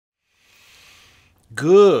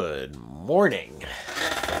Good morning,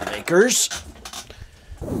 makers.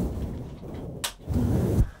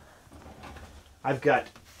 I've got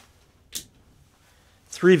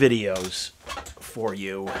 3 videos for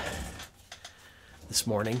you this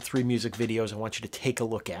morning, 3 music videos I want you to take a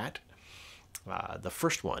look at. The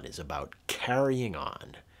first one is about carrying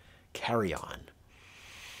on, carry on.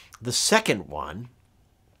 The second one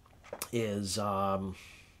is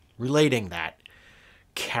relating that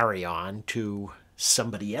carry on to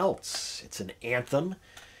somebody else. It's an anthem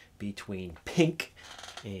between Pink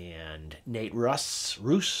and Nate Ruess.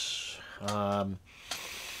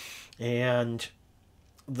 And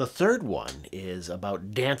the third one is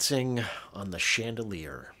about dancing on the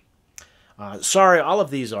chandelier. Sorry, all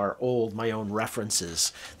of these are old, my own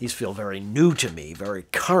references. These feel very new to me, very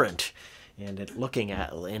current. And in looking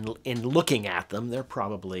at them, they're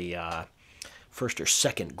probably first or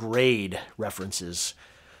second grade references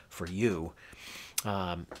for you.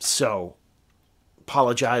 So,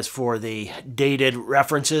 apologize for the dated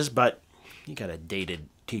references, but you got a dated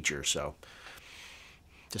teacher, so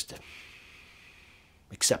just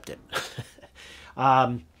accept it.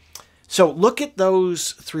 So look at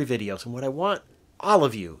those 3 videos, and what I want all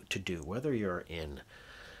of you to do, whether you're in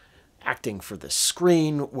acting for the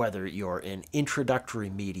screen, whether you're in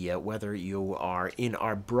introductory media, whether you are in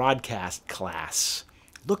our broadcast class,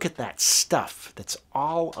 look at that stuff that's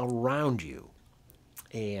all around you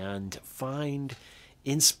and find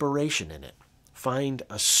inspiration in it. Find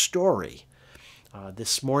a story.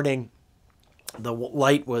 This morning, the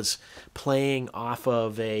light was playing off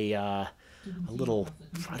of a little,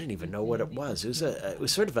 I didn't even know what it was. It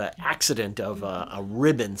was sort of an accident of a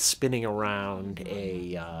ribbon spinning around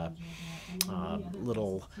a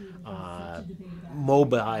little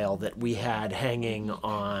mobile that we had hanging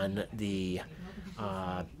on the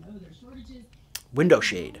window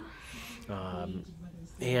shade.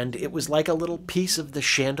 And it was like a little piece of the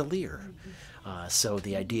chandelier. So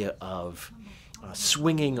the idea of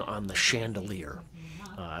swinging on the chandelier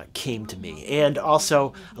came to me. And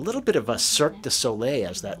also a little bit of a Cirque du Soleil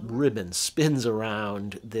as that ribbon spins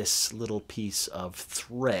around this little piece of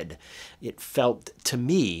thread. It felt to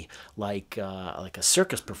me like a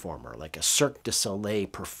circus performer, like a Cirque du Soleil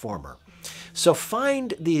performer. So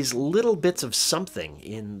find these little bits of something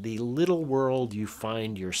in the little world you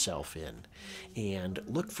find yourself in and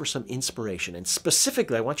look for some inspiration. And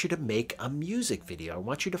specifically, I want you to make a music video. I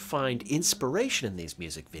want you to find inspiration in these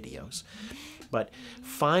music videos. But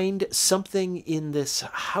find something in this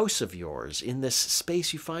house of yours, in this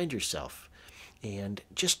space you find yourself, and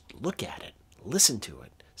just look at it, listen to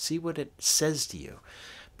it, see what it says to you.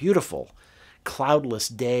 Beautiful, cloudless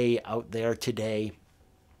day out there today,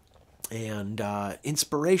 and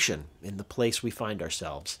inspiration in the place we find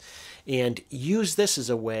ourselves. And use this as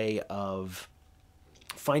a way of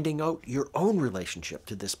finding out your own relationship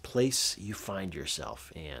to this place you find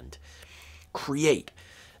yourself and create.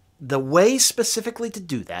 The way specifically to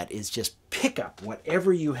do that is just pick up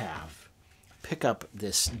whatever you have. Pick up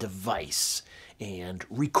this device and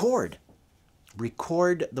record.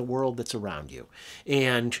 Record the world that's around you.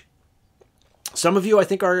 And some of you, I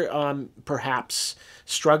think, are perhaps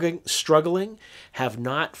struggling, have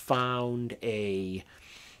not found a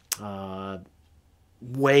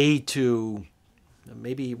way to...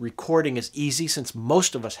 Maybe recording is easy since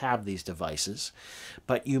most of us have these devices,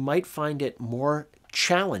 but you might find it more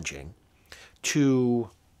challenging to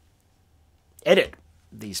edit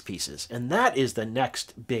these pieces. And that is the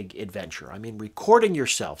next big adventure. I mean, recording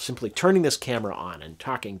yourself, simply turning this camera on and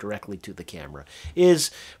talking directly to the camera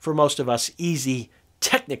is, for most of us, easy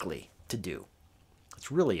technically to do.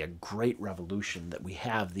 It's really a great revolution that we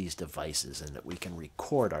have these devices and that we can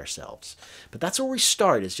record ourselves. But that's where we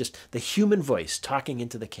start, is just the human voice talking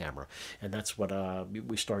into the camera. And that's what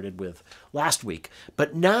we started with last week.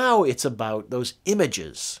 But now it's about those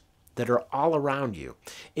images that are all around you.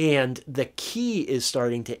 And the key is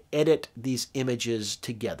starting to edit these images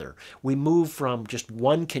together. We move from just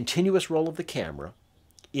one continuous roll of the camera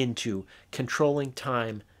into controlling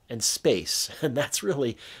time and space. And that's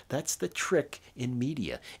the trick in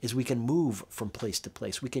media, is we can move from place to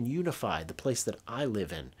place. We can unify the place that I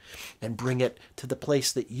live in and bring it to the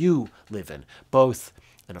place that you live in, both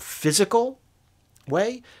in a physical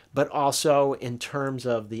way, but also in terms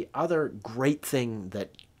of the other great thing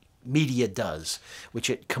that media does, which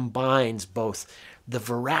it combines both the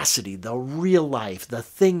veracity, the real life, the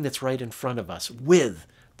thing that's right in front of us, with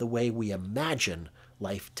the way we imagine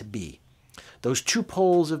life to be. Those 2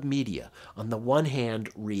 poles of media. On the one hand,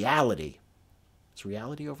 reality. Is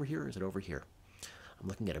reality over here or is it over here? I'm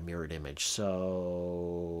looking at a mirrored image.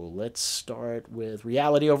 So let's start with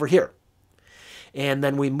reality over here. And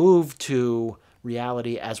then we move to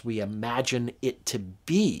reality as we imagine it to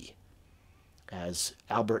be. As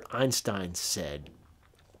Albert Einstein said,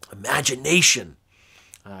 imagination.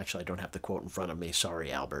 Actually, I don't have the quote in front of me.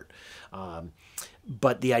 Sorry, Albert.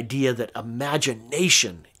 But the idea that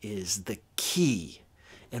imagination is the key.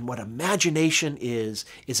 And what imagination is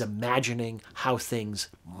imagining how things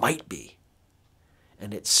might be.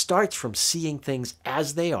 And it starts from seeing things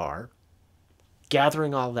as they are,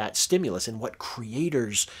 gathering all that stimulus. And what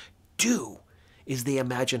creators do is they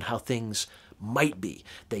imagine how things might be.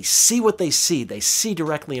 They see what they see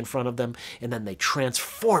directly in front of them, and then they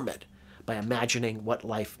transform it by imagining what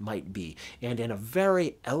life might be. And in a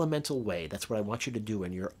very elemental way, that's what I want you to do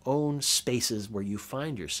in your own spaces where you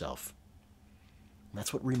find yourself. And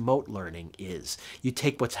that's what remote learning is. You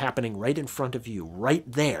take what's happening right in front of you, right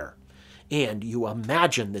there, and you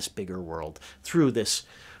imagine this bigger world through this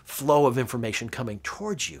flow of information coming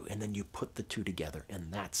towards you, and then you put the two together,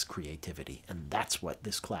 and that's creativity, and that's what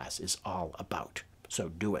this class is all about. So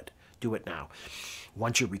do it. Do it now.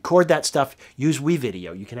 Once you record that stuff, use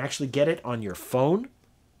WeVideo. You can actually get it on your phone.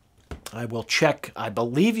 I will check. I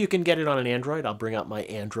believe you can get it on an Android. I'll bring out my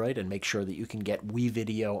Android and make sure that you can get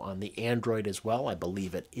WeVideo on the Android as well. I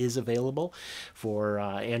believe it is available for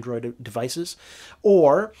Android devices.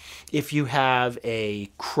 Or if you have a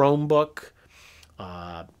Chromebook,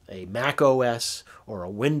 a Mac OS, or a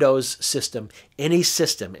Windows system, any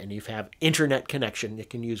system, and you have internet connection, you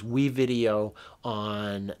can use WeVideo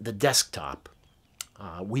on the desktop,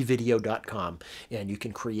 WeVideo.com, and you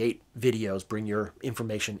can create videos, bring your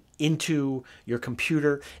information into your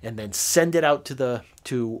computer, and then send it out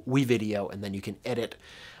to WeVideo, and then you can edit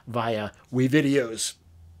via WeVideo's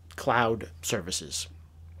cloud services.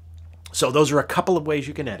 So those are a couple of ways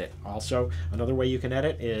you can edit. Also, another way you can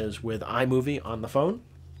edit is with iMovie on the phone.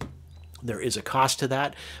 There is a cost to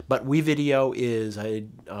that, but WeVideo is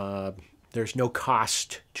there's no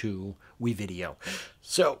cost to WeVideo.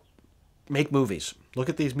 So make movies. Look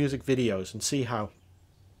at these music videos and see how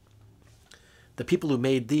the people who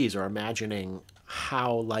made these are imagining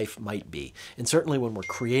how life might be. And certainly when we're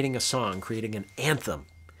creating a song, creating an anthem,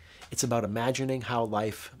 it's about imagining how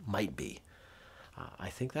life might be. I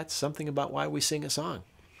think that's something about why we sing a song.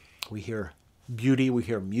 We hear beauty, we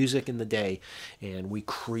hear music in the day, and we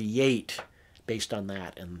create based on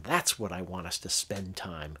that. And that's what I want us to spend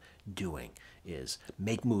time doing, is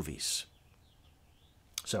make movies.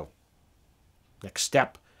 So, next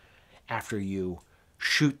step after you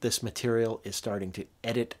shoot this material is starting to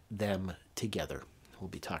edit them together. We'll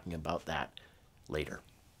be talking about that later.